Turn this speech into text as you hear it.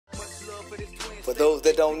For those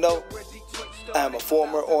that don't know, I am a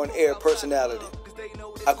former on-air personality.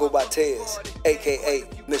 I go by Tez, aka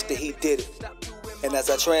Mr. He Did It. And as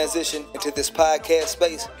I transition into this podcast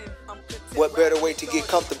space, what better way to get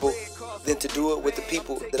comfortable than to do it with the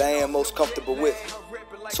people that I am most comfortable with?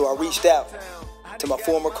 So I reached out to my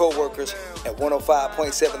former coworkers at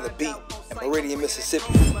 105.7 The Beat in Meridian,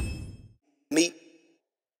 Mississippi. Meet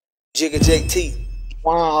Jigga JT.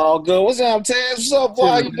 Wow, all good. What's up, Tez? What's up, boy?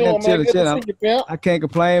 How you doing, man? Good to see you, pimp. I can't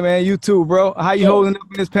complain, man. You too, bro. How you holding up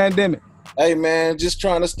in this pandemic? Hey, man, just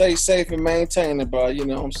trying to stay safe and maintain it, bro. You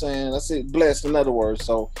know what I'm saying? That's it. Blessed, in other words.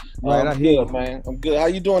 So, right, I'm good, man. I'm good. How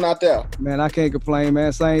you doing out there? Man, I can't complain,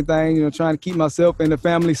 man. Same thing, you know, trying to keep myself and the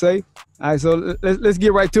family safe. All right, so let's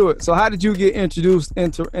get right to it. So how did you get introduced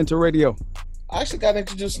into radio? I actually got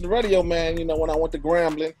introduced to the radio, man, you know, when I went to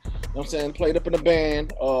Grambling, you know what I'm saying, played up in the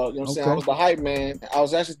band, you know what I'm saying, I was the hype man. I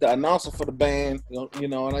was actually the announcer for the band, you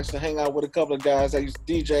know, and I used to hang out with a couple of guys that used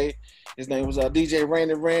to DJ. His name was DJ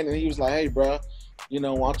Randy Rand, and he was like, hey, bro, you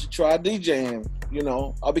know, why don't you try DJing? You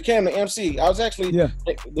know, I became the MC. I was actually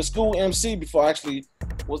the school MC before I actually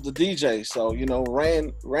was the DJ. So, you know,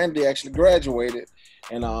 Randy actually graduated,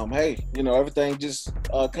 and hey, you know, everything just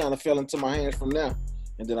kind of fell into my hands from there.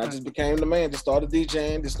 And then I just became the man, just started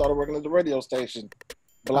DJing, just started working at the radio station.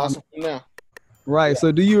 Blossom from there. Right. Yeah.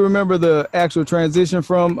 So do you remember the actual transition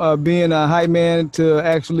from being a hype man to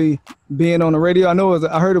actually being on the radio?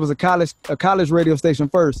 I heard it was a college radio station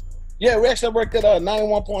first. Yeah, we actually worked at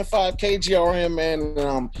 91.5 KGRM, man. And, you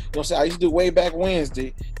know what I'm saying, I used to do way back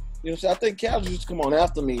Wednesday. You know what I'm saying? I think Cal used to come on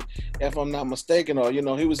after me, if I'm not mistaken, or, you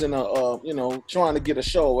know, he was in a, you know, trying to get a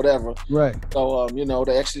show or whatever. Right. So, you know,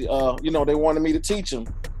 they actually, you know, they wanted me to teach him.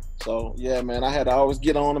 So, yeah, man, I had to always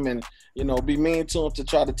get on him and, you know, be mean to him to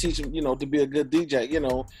try to teach him, you know, to be a good DJ, you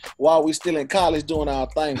know, while we still in college doing our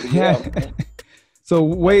thing. But yeah, man. So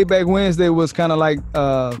way back Wednesday was kind of like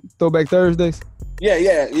Throwback Thursdays? Yeah,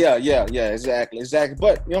 exactly.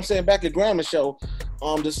 But, you know what I'm saying, back at Grammar Show,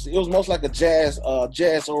 it was most like a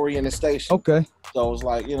jazz-oriented station. Okay. So it was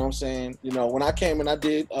like, you know what I'm saying, you know, when I came and I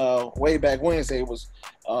did way back Wednesday, it was,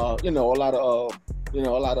 you know, a lot of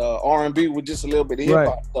R&B with just a little bit of hip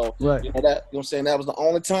hop. So, you know, that, you know what I'm saying, that was the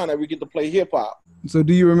only time that we get to play hip hop. So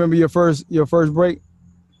do you remember your first break?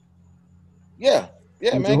 Yeah,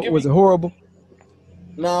 man. Was it horrible?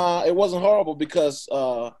 Nah, it wasn't horrible because,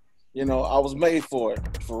 you know, I was made for it,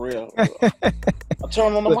 for real. I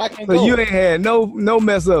turned on the mic and go. So you ain't had no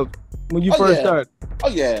mess up when you first started? Oh,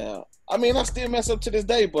 yeah. I mean, I still mess up to this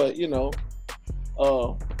day, but, you know,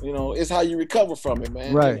 it's how you recover from it,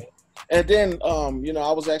 man. Right. And then, you know,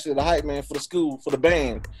 I was actually the hype man for the school, for the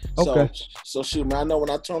band. Okay. So shoot, man, I know when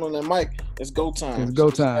I turn on that mic, it's go time. It's go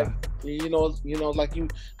time. Like, you know, like you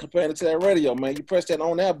comparing it to that radio, man. You press that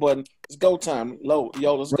on that button, it's go time. Yo,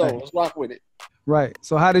 let's go. Let's rock with it. Right.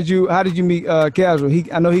 So how did you meet Casual?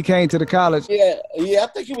 I know he came to the college. Yeah. I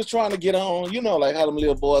think he was trying to get on. You know, like how them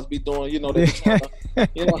little boys be doing. You know, they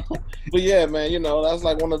you know. But yeah, man. You know, that's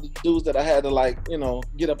like one of the dudes that I had to, like, you know,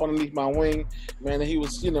 get up underneath my wing, man. And he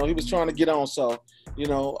was, you know, he was trying to get on. So, you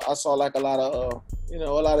know, I saw like a lot of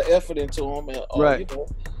effort into him. And, you know,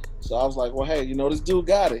 so I was like, well, hey, you know, this dude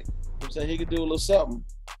got it. I'm saying he could do a little something.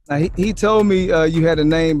 Now he told me you had a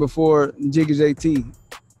name before Jigga JT.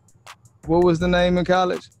 What was the name in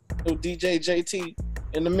college? DJ JT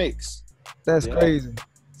in the mix. That's crazy.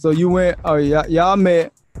 So you went, y'all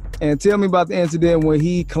met, and tell me about the incident when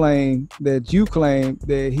he claimed that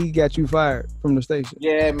he got you fired from the station.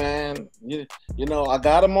 Yeah, man. You know, I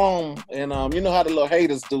got him on, and you know how the little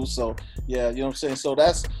haters do. So yeah, you know what I'm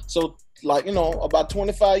saying. So like, you know, about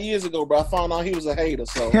 25 years ago, bro, I found out he was a hater.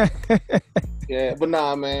 So. Yeah, but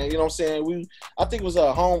nah, man, you know what I'm saying? I think it was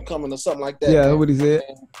a homecoming or something like that. Yeah, that's what he said.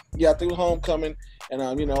 Yeah, I think it was homecoming,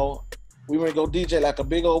 and you know, we went to go DJ like a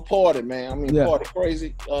big old party, man. I mean, party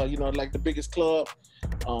crazy. You know, like the biggest club.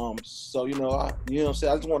 So you know, what I'm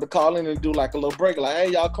saying, I just wanted to call in and do like a little break, like,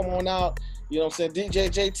 hey, y'all come on out. You know what I'm saying? DJ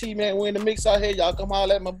JT, man, we're in the mix out here. Y'all come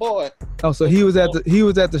holler at my boy. Oh, so he was at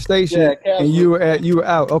the station, and you were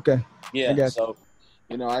out. Okay. Yeah. So,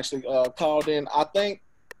 you know, I actually called in. I think.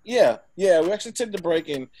 Yeah, we actually took the break,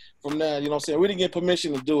 and from there, you know what I'm saying, we didn't get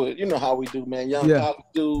permission to do it. You know how we do, man. Young college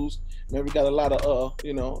dudes, man, we got a lot of we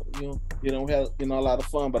had, you know, a lot of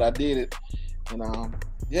fun, but I did it. And man,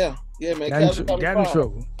 got in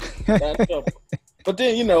trouble. But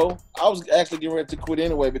then, you know, I was actually getting ready to quit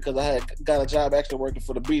anyway because I had got a job actually working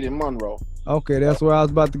for the Beat in Monroe. Okay, that's where I was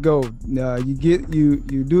about to go.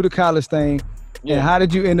 You do the college thing. Yeah. And how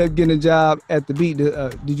did you end up getting a job at the Beat?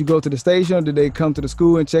 Did you go to the station, or did they come to the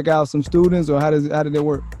school and check out some students, or how did it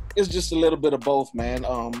work? It's just a little bit of both, man. You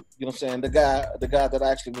know what I'm saying? The guy that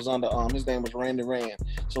actually was under, his name was Randy Rand.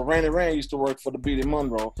 So Randy Rand used to work for the beat in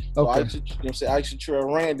Monroe. So Okay. I used to, you know what I'm saying? I used to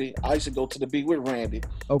trail Randy. I used to go to the beat with Randy.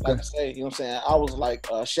 Okay. Like I say, you know what I'm saying? I was like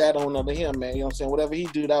shadowing under him, man. You know what I'm saying? Whatever he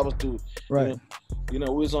do, I was do. Right. You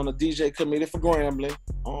know, we was on the DJ committee for Grambling.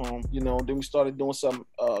 You know, then we started doing something,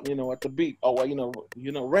 you know, at the beat. Oh, well, you know,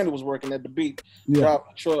 Randy was working at the beat, driving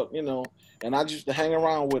the truck, you know, and I used to hang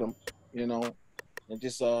around with him, you know. And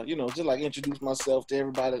just you know, just like introduce myself to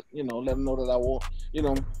everybody, you know, let them know that I want, that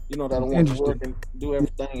I want to work and do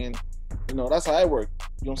everything, and you know, that's how I work.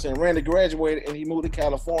 You know what I'm saying? Randy graduated and he moved to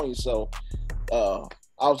California, so I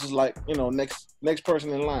was just like, you know, next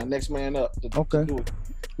person in line, next man up. To do it.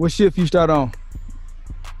 What shift you start on?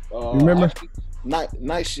 You remember? Actually,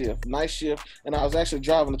 night shift, and I was actually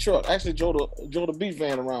driving the truck. I actually drove the beat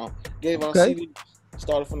van around, gave out CD.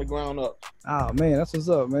 Started from the ground up. Oh man, that's what's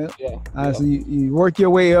up, man. Yeah. So you work your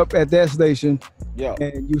way up at that station. Yeah.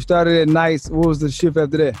 And you started at nights. What was the shift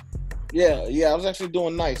after that? Yeah. I was actually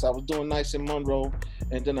doing nights. I was doing nights in Monroe,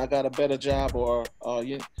 and then I got a better job or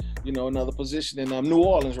you know, another position in New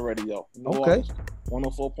Orleans radio. New Orleans,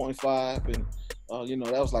 104.5, and you know,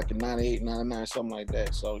 that was like in 98, 99, something like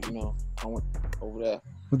that. So you know, I went over there.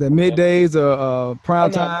 Was that middays or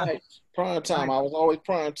prime time? Nights. Prime time. I was always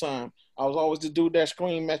prime time. I was always the dude that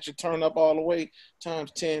scream at you, turn up all the way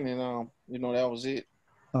times 10, and you know, that was it.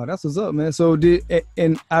 Oh, that's what's up, man. So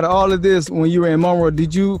and out of all of this, when you were in Monroe,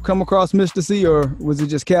 did you come across Mr. C, or was it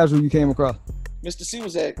just casual you came across? Mr. C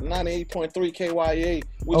was at 98.3 KYA,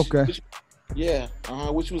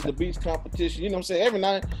 which was the beats competition. You know what I'm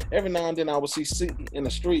saying? Every now and then I would see C in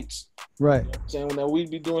the streets. Right. You know what I'm saying? When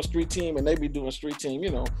we'd be doing street team and they be doing street team,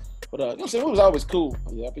 you know. But you know what I'm saying? It was always cool.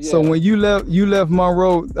 Yeah. So when you left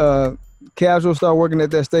Monroe, Casual started working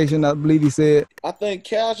at that station, I believe he said. I think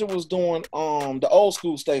Casual was doing the old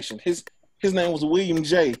school station. His name was William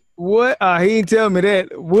J. What? He didn't tell me that.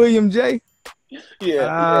 William J?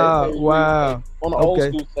 Yeah. Wow. On the old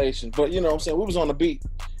school station. But you know what I'm saying? We was on the beat.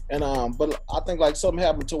 And but I think like something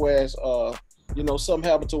happened to whereas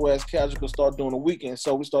Casual could start doing the weekend.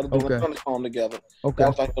 So we started doing a thunderstorm together. Okay. That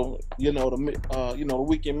was like the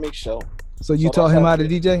weekend mix show. So you taught him how to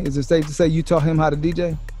DJ? Is it safe to say you taught him how to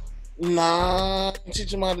DJ? Nah, I didn't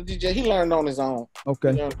teach him how to DJ. He learned on his own.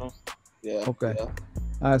 Okay. Yeah. Okay. Yeah.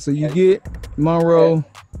 All right. So you get Monroe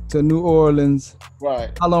to New Orleans. Right.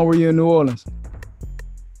 How long were you in New Orleans?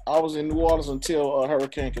 I was in New Orleans until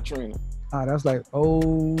Hurricane Katrina. That's like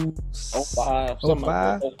 05, something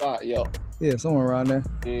like that. 05, yeah. Yeah, somewhere around there.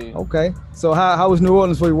 Yeah. Okay. So how was New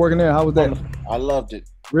Orleans for you working there? How was that? I loved it.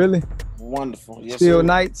 Really? Wonderful. Yes. Still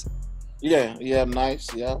nights? Yeah, nights,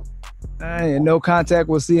 yeah. And no contact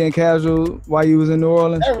with CN Casual while you was in New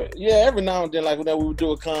Orleans? Every now and then, like whenever we would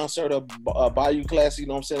do a concert or Bayou Classic, you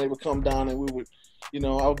know what I'm saying, they would come down and we would, you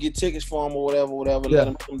know, I would get tickets for them or whatever, let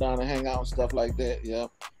them come down and hang out and stuff like that, yeah.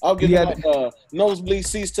 I'll get like nosebleed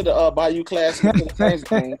seats to the Bayou Classic.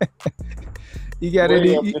 You got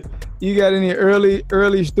any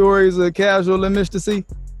early stories of Casual and Mr. C?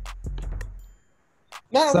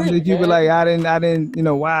 Not something really, that you were like, I didn't, you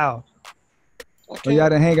know, wow. Or y'all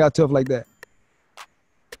didn't hang out tough like that?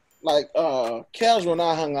 Like Casual and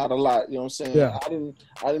I hung out a lot, you know what I'm saying? Yeah. I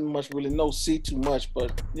didn't much really know C too much,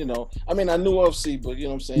 but you know, I mean I knew of C, but you know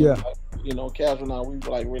what I'm saying? Yeah. Like, you know, Casual and I, we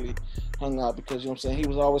like really hung out because you know what I'm saying, he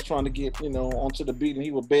was always trying to get, you know, onto the beat and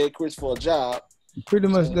he would beg Chris for a job. Pretty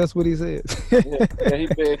much that's what he said. yeah, he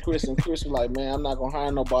begged Chris and Chris was like, man, I'm not gonna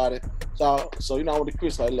hire nobody. So you know, with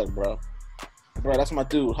Chris like, look, bro, that's my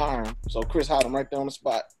dude, hire him. So Chris hired him right there on the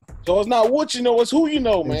spot. So it's not what you know, it's who you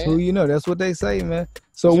know, man. It's who you know. That's what they say, man.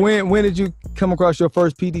 So when did you come across your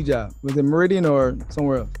first PD job? Was it Meridian or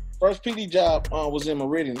somewhere else? First PD job was in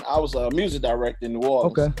Meridian. I was a music director in New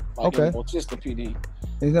Orleans. Okay. Assistant PD.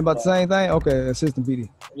 Is that about the same thing? Okay, assistant PD.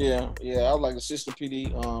 Yeah. I was like assistant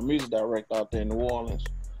PD music director out there in New Orleans.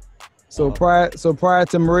 So prior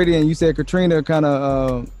to Meridian, you said Katrina kind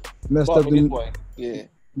of messed up the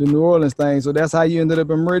New Orleans thing. So that's how you ended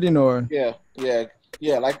up in Meridian, or? Yeah.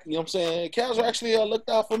 Like, you know what I'm saying? Casual actually looked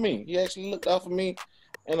out for me. He actually looked out for me.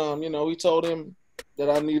 And, you know, he told him that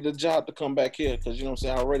I needed a job to come back here because, you know what I'm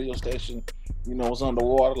saying, our radio station, you know, was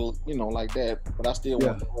underwater, you know, like that. But I still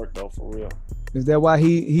wanted to work, though, for real. Is that why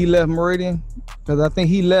he left Meridian? Because I think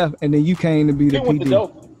he left and then you came to be the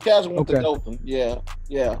PD. Casual went to Dothan. Yeah.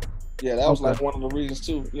 That was like one of the reasons,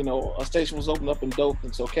 too. You know, a station was opened up in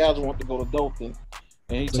Dothan, so Casual wanted to go to Dothan.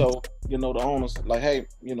 And he told, you know, the owners, like, hey,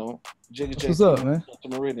 you know, Jigga JT. What's up, man? To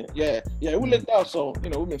Meridian. Yeah, we looked out, so, you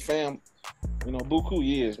know, we've been fam, you know, buku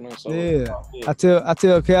years, man. So I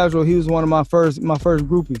tell Casual he was one of my first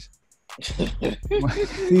groupies.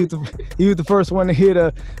 he was the first one to hit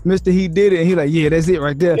Mr. He Did It, and he like, yeah, that's it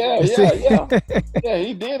right there. Yeah, yeah,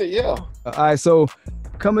 he did it, yeah. All right, so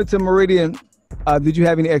coming to Meridian, did you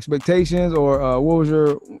have any expectations, or what was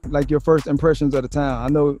your first impressions of the town? I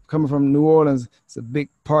know coming from New Orleans, it's a big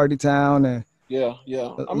party town and yeah,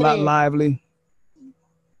 a lot lively.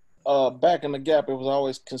 Back in the Gap, it was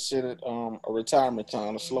always considered a retirement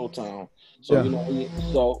town, a slow town. So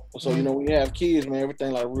when you have kids, man,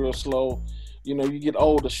 everything like real slow. You know, you get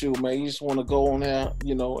older, shoot, man, you just want to go on there,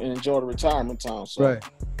 you know, and enjoy the retirement town. So, right.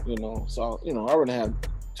 You know, I wouldn't have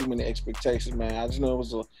too many expectations, man. I just know it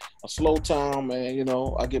was a slow town, man. You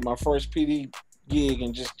know, I get my first PD gig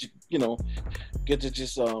and just, you know, get to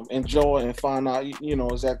just enjoy and find out, you know,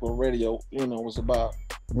 exactly what radio, you know, was about.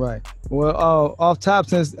 Right. Well, off top,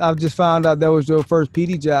 since I've just found out that was your first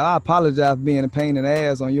PD job, I apologize for being a pain in the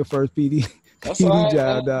ass on your first PD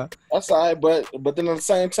job, dog. That's all right, but then at the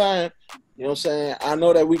same time, you know what I'm saying, I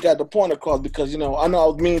know that we got the point across because, you know, I know I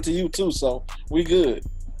was mean to you too, so we good.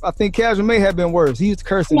 I think Casual may have been worse. He used to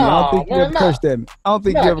curse at me. I don't think you ever cursed at me. I don't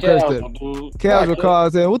think you ever cursed at me. Casual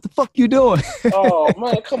calls in, what the fuck you doing? Oh,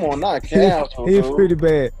 man, come on, not Casual, He's pretty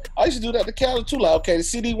bad. I used to do that to Casual too. Like, okay, the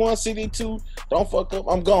CD1, CD2, don't fuck up,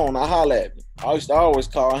 I'm gone. I holler at me. I used to always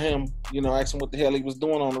call him, you know, ask him what the hell he was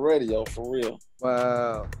doing on the radio, for real.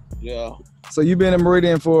 Wow. Yeah. So you've been in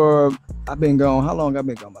Meridian for, I've been gone, how long I've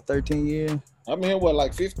been gone? About 13 years? I've been here, what,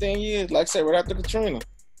 like 15 years? Like I said, right after Katrina.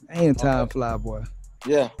 Man, time fly, boy.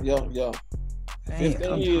 Yeah. Damn,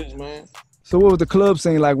 15 years, man. So what was the club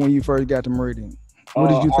scene like when you first got to Meridian? What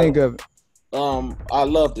did you think of it? I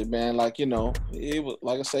loved it, man. Like, you know, it was,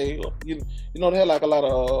 like I say, you know, they had like a lot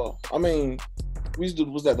of, we used to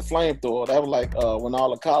do, was that the Flamethrower? That was like when all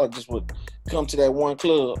the colleges would come to that one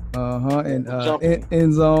club. And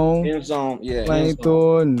End Zone. End Zone, yeah.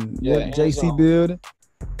 Flamethrower and JC Building.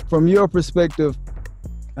 From your perspective,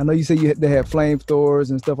 I know you said they had flamethrowers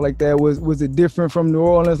and stuff like that. Was it different from New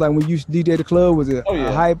Orleans? Like when you used to DJ the club, was it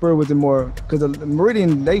hyper? Was it more? Because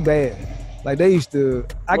Meridian, they bad. Like they used to.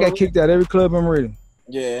 I got kicked out of every club in Meridian.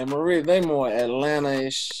 Yeah, Meridian, they more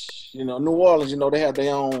Atlanta-ish. You know, New Orleans, you know, they have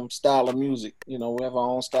their own style of music. You know, we have our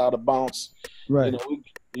own style to bounce. Right.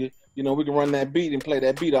 You know, we can run that beat and play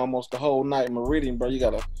that beat almost the whole night. Meridian, bro, you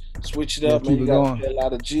gotta switch it up, man. You gotta play a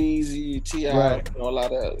lot of Jeezy, T.I., right. You know, a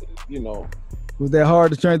lot of, you know. Was that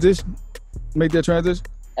hard to transition? Make that transition?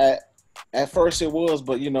 At first it was,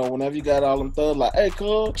 but you know, whenever you got all them thugs like, hey,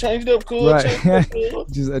 cool, change it up, cool, right. Change it up, cool.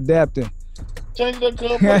 Just adapting. Change it up,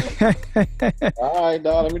 cool. All right,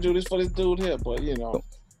 dog, let me do this for this dude here, but you know.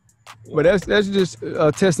 But that's just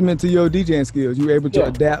a testament to your DJing skills. You were able to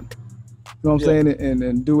adapt, you know what I'm saying,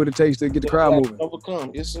 and do what it takes to get the crowd moving.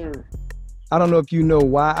 Overcome, yes, sir. I don't know if you know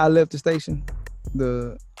why I left the station.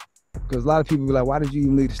 Because a lot of people be like, why did you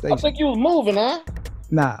even leave the station? I think you was moving, huh?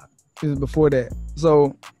 Nah, it was before that.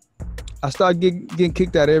 So I started getting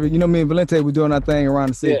kicked out every, you know, me and Valente were doing our thing around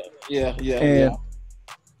the city. Yeah.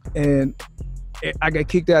 And I got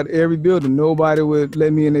kicked out of every building. Nobody would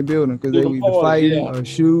let me in their building because they were either fighting or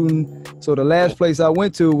shooting. So the last place I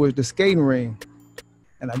went to was the skating ring.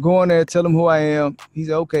 And I go in there, tell him who I am. He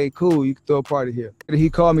said, okay, cool, you can throw a party here. And he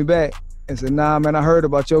called me back and said, nah, man, I heard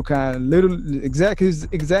about your kind. His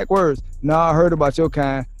exact words. Nah, I heard about your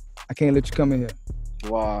kind. I can't let you come in here.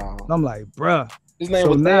 Wow. And I'm like, bruh. His name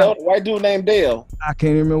was Dale? White dude named Dale? I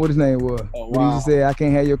can't even remember what his name was. Oh, wow. But he just said, I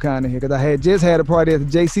can't have your kind in here. Because I had just had a party at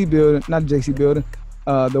the JC building, not the JC building,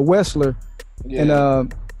 the Westler. Yeah.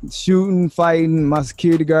 And shooting, fighting. My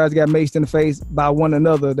security guards got maced in the face by one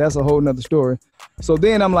another. That's a whole nother story. So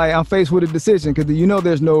then I'm like, I'm faced with a decision because you know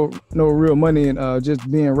there's no real money in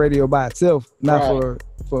just being radio by itself, not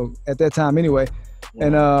for at that time anyway.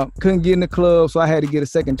 And couldn't get in the club, so I had to get a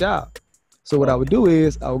second job. So what I would do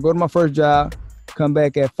is I would go to my first job, come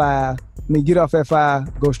back at 5, get off at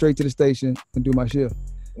 5, go straight to the station and do my shift.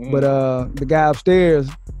 But the guy upstairs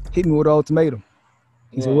hit me with an ultimatum.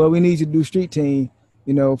 He said, well, we need you to do street team,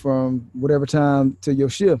 you know, from whatever time to your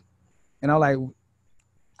shift. And I'm like,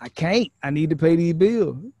 I can't. I need to pay these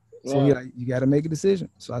bills. So he like, you got to make a decision.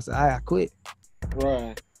 So I said, I quit.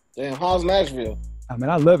 Right. Damn, how's Nashville? I mean,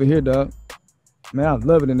 I love it here, dog. Man, I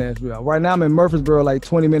love it in Nashville. Right now I'm in Murfreesboro, like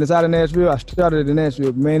 20 minutes out of Nashville. I started in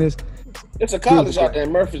Nashville, man. It's a college out there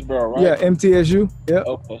in Murfreesboro, right? Yeah, MTSU. Yep.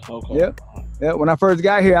 Okay. Yep. When I first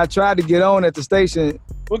got here, I tried to get on at the station.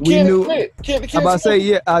 Well, Kenny Smith. I was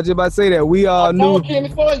just about to say that. We all knew Kenny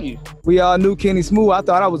for you. We all knew Kenny Smooth. I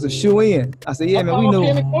thought I was a shoe-in. I said, yeah, man, we knew.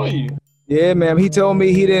 Kenny for you. Yeah, man. He told me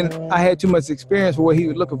I had too much experience for what he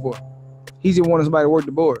was looking for. He just wanted somebody to work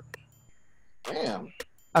the board. Damn.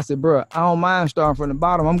 I said, bro, I don't mind starting from the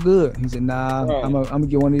bottom. I'm good. He said, nah, Right. I'm gonna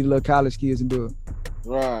get one of these little college kids and do it.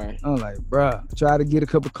 Right. I'm like, bro, I tried to get a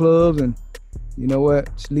couple clubs and you know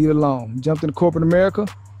what? Just leave it alone. Jumped into corporate America.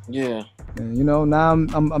 Yeah. And you know, now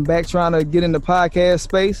I'm back trying to get in the podcast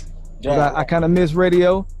space. Yeah. I kind of miss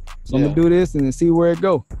radio. So I'm gonna do this and see where it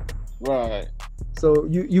go. Right. So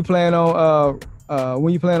you plan on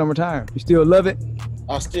when you plan on retiring? You still love it?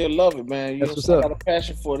 I still love it, man. You That's what's I up. got a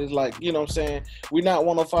passion for it. It's like, you know what I'm saying? We're not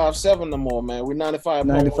 105.7 no more, man. We're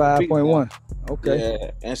 95.1. 95.1. Okay.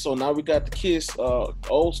 Yeah. And so now we got the Kiss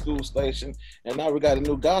old school station, and now we got a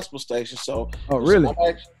new gospel station. So really?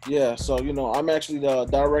 So you know, I'm actually the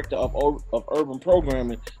director of urban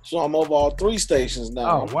programming. So I'm over all 3 stations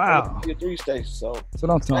now. Oh wow. 3 stations. So that's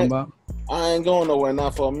what I'm talking about. I ain't going nowhere,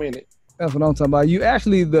 not for a minute. That's what I'm talking about. You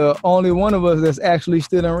actually the only one of us that's actually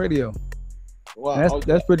still in radio. Wow.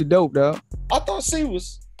 That's pretty dope, dog. I thought C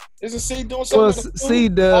isn't C doing something? Well, C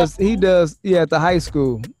does. He does. Yeah, at the high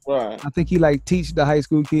school. Right. I think he like teach the high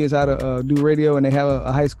school kids how to do radio, and they have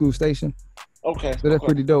a high school station. Okay. So that's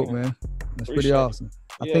pretty dope, man. That's pretty awesome.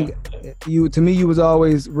 I think you was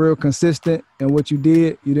always real consistent in what you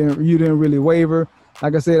did. You didn't really waver.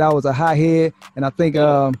 Like I said, I was a hot head, and I think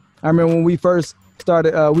I remember when we first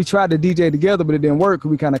started, we tried to DJ together, but it didn't work.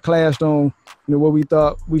 We kind of clashed on what we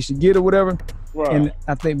thought we should get or whatever. Right. And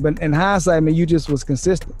I think, but in hindsight, man, you just was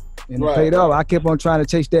consistent and it paid off. I kept on trying to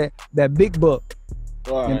chase that big buck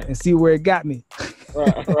and see where it got me.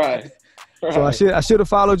 Right. So I should have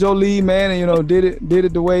followed your lead, man, and did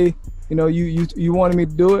it the way you wanted me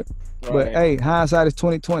to do it. Right. But hey, hindsight is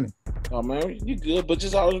 20/20. Oh man, you good, but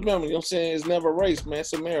just always remember, you know what I'm saying, it's never a race, man.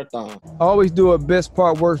 It's a marathon. Always do a best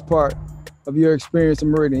part, worst part of your experience in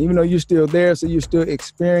Meridian, even though you're still there, so you're still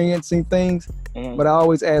experiencing things. Mm-hmm. But I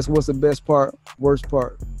always ask, what's the best part, worst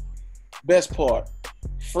part? Best part,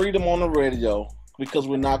 freedom on the radio, because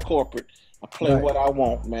we're not corporate. I play what I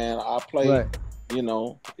want, man. I play,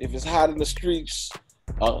 if it's hot in the streets,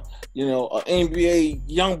 an NBA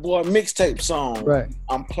young boy mixtape song,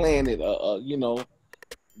 I'm playing it.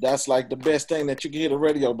 That's like the best thing that you can hear the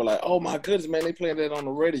radio, but like, oh my goodness, man, they playing that on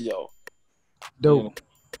the radio. Dope.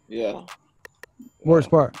 Yeah. Worst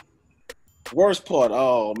part. Worst part,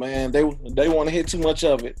 oh man, they want to hit too much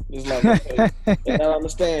of it. It's like, okay, and I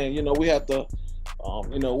understand, we have to,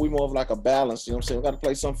 we more of like a balance. You know what I'm saying? We got to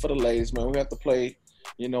play something for the ladies, man. We have to play,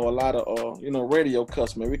 a lot of, radio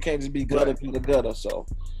cuss, man. We can't just be gutter to the gutter. So,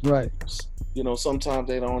 sometimes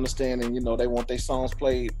they don't understand, and they want their songs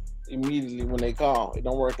played immediately when they call. It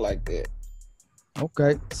don't work like that.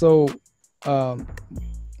 Okay, so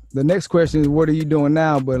the next question is, what are you doing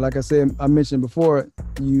now? But like I mentioned before,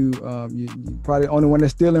 you probably the only one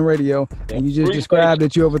that's still in radio, and you just described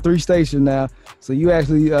that you're over 3 stations now. So you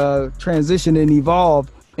actually transitioned and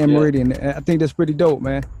evolved in Meridian. And I think that's pretty dope,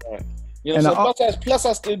 man. Right. Plus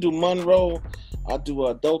I still do Monroe. I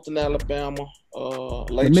do Dothan, Alabama.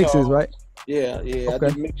 Lake mixes, Charles. right? Yeah. Okay. I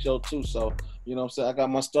do mix show too. So you know what I'm saying? I got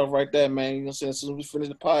my stuff right there, man. You know what I'm saying? As soon as we finish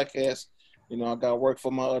the podcast, I got work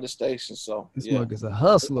for my other station. So this mug is a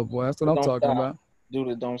hustler, boy. That's what I'm talking about. Dude,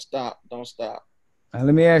 it don't stop. Don't stop. Now,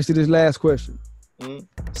 let me ask you this last question.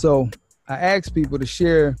 Mm-hmm. So I asked people to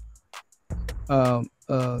share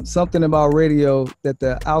something about radio that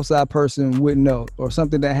the outside person wouldn't know, or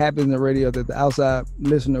something that happens in the radio that the outside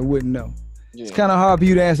listener wouldn't know. Yeah. It's kind of hard for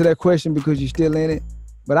you to answer that question because you're still in it.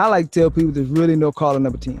 But I like to tell people there's really no caller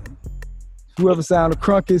number 10. Whoever sound the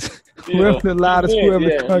crunkest, whoever the loudest, whoever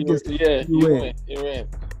the crunkest, you win. You're in.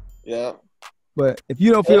 Yeah. But if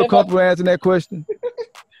you don't feel comfortable answering that question,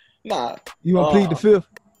 nah. You want to plead the fifth?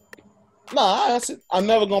 Nah, I'm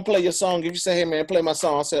never going to play your song. If you say, hey, man, play my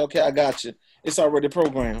song, I say, okay, I got you. It's already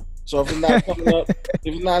programmed. So if it's not coming up, if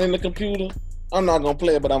it's not in the computer, I'm not going to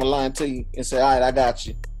play it, but I'm going to lie to you and say, all right, I got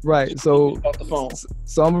you. Right. So I'm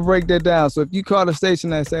going to break that down. So if you call the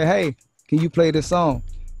station and say, hey, can you play this song?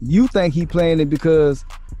 You think he playing it because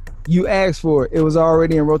you asked for it. It was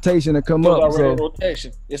already in rotation to come up. It's already in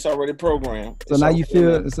rotation. It's already programmed. So now you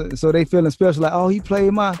feel, so they feeling special, like, oh, he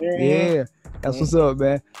played mine. Yeah. That's what's up,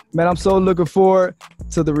 man. Man, I'm so looking forward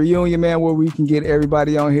to the reunion, man, where we can get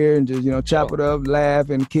everybody on here and just, chop it up, laugh,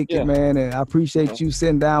 and kick it, man. And I appreciate you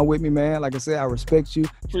sitting down with me, man. Like I said, I respect you.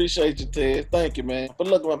 Appreciate you, Ted. Thank you, man. But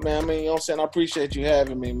look, man, I mean, you know what I'm saying? I appreciate you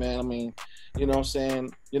having me, man. I mean, you know what I'm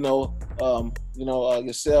saying?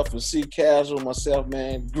 Yourself and C Casual, myself,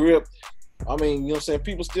 man, Grip. I mean, you know what I'm saying?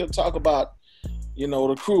 People still talk about, the crew,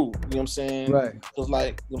 you know what I'm saying? Right. Because,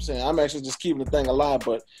 like, you know what I'm saying? I'm actually just keeping the thing alive,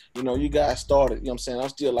 but, you guys started, you know what I'm saying? I'm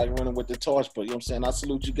still, like, running with the torch, but, you know what I'm saying? I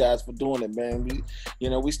salute you guys for doing it, man.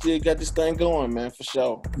 We still got this thing going, man, for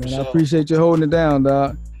sure. Man, I appreciate you holding it down,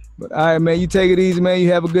 dog. But all right, man, you take it easy, man.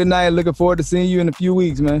 You have a good night. Looking forward to seeing you in a few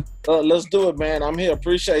weeks, man. Let's do it, man. I'm here.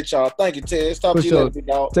 Appreciate y'all. Thank you, Ted. Talk to you later, big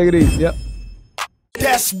dog. Take it easy. Yep.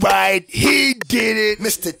 That's right. He did it.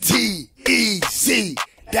 Mr. T-E-Z.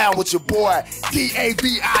 Down with your boy,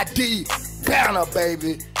 D-A-V-I-D. Banner,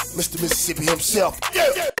 baby. Mr. Mississippi himself.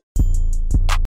 Yeah.